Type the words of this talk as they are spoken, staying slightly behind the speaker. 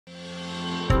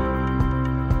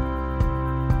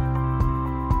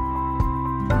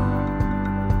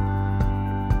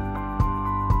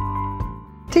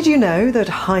Did you know that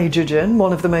hydrogen,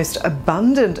 one of the most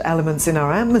abundant elements in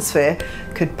our atmosphere,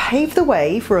 could pave the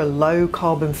way for a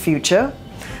low-carbon future?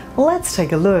 Let's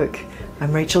take a look.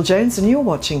 I'm Rachel Jones and you're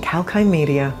watching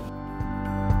KalkineMedia.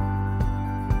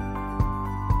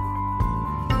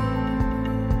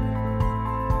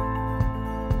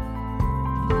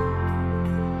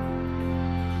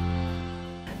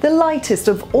 The lightest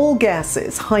of all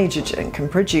gases, hydrogen, can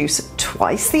produce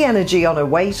twice the energy on a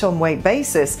weight-on-weight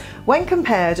basis when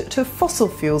compared to fossil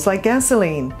fuels like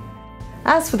gasoline.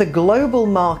 As for the global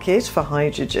market for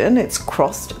hydrogen, it's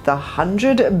crossed the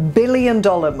 $100 billion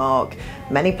mark.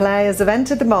 Many players have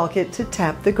entered the market to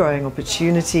tap the growing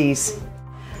opportunities.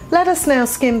 Let us now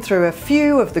skim through a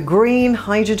few of the green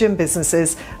hydrogen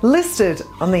businesses listed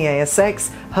on the ASX,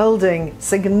 holding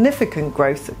significant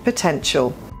growth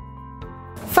potential.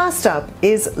 First up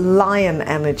is Lion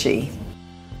Energy.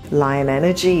 Lion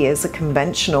Energy is a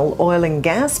conventional oil and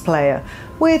gas player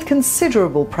with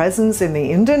considerable presence in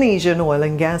the Indonesian oil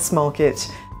and gas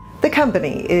market. The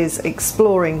company is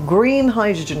exploring green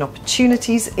hydrogen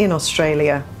opportunities in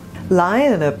Australia.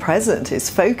 Lion at present is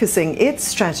focusing its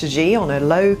strategy on a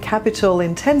low capital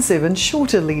intensive and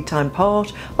shorter lead time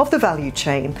part of the value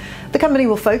chain. The company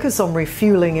will focus on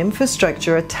refueling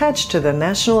infrastructure attached to the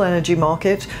national energy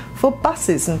market for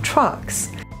buses and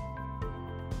trucks.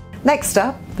 Next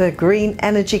up, the green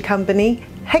energy company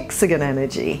HEXAGON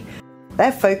Energy.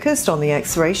 They're focused on the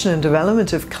exploration and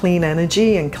development of clean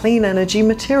energy and clean energy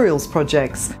materials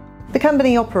projects. The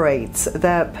company operates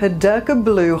their Perdurka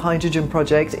Blue hydrogen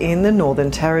project in the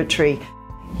Northern Territory,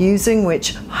 using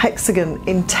which HEXAGON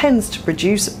intends to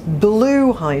produce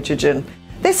blue hydrogen.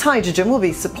 This hydrogen will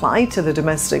be supplied to the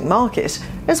domestic market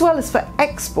as well as for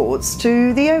exports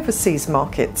to the overseas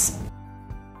markets.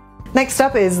 Next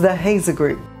up is the HAZER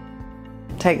Group.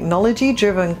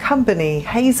 Technology-driven company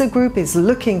HAZER Group is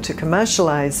looking to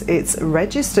commercialize its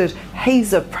registered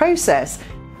HAZER process,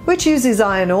 which uses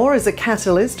iron ore as a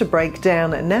catalyst to break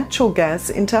down natural gas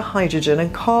into hydrogen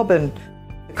and carbon.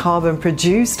 The carbon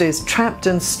produced is trapped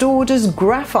and stored as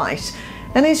graphite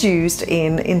and is used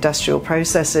in industrial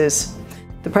processes.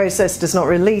 The process does not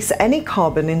release any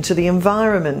carbon into the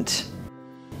environment.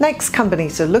 Next company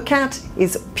to look at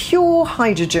is Pure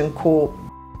Hydrogen Corp.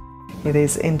 It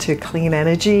is into clean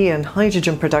energy and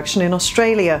hydrogen production in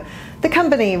Australia. The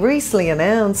company recently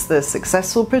announced the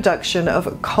successful production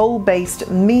of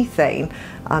coal-based methane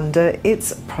under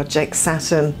its Project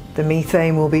Saturn. The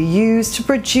methane will be used to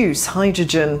produce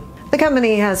hydrogen. The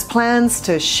company has plans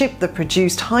to ship the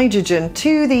produced hydrogen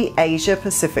to the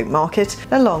Asia-Pacific market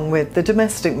along with the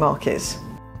domestic market.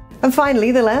 And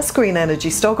finally, the last green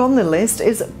energy stock on the list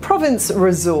is Province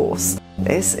Resource.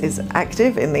 This is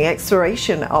active in the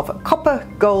exploration of copper,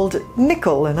 gold,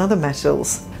 nickel and other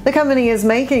metals. The company is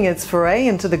making its foray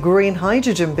into the green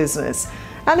hydrogen business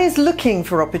and is looking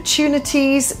for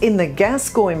opportunities in the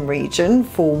Gascoyne region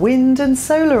for wind and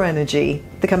solar energy.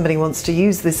 The company wants to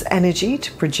use this energy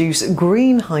to produce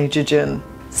green hydrogen.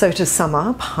 So to sum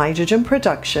up, hydrogen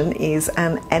production is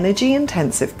an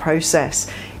energy-intensive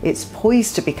process. It's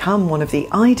poised to become one of the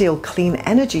ideal clean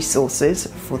energy sources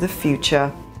for the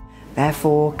future.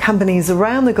 Therefore, companies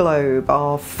around the globe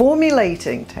are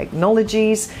formulating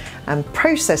technologies and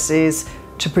processes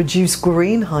to produce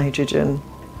green hydrogen.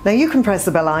 Now you can press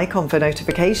the bell icon for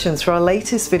notifications for our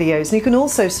latest videos, and you can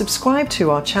also subscribe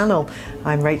to our channel.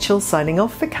 I'm Rachel, signing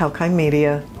off for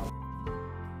KalkineMedia.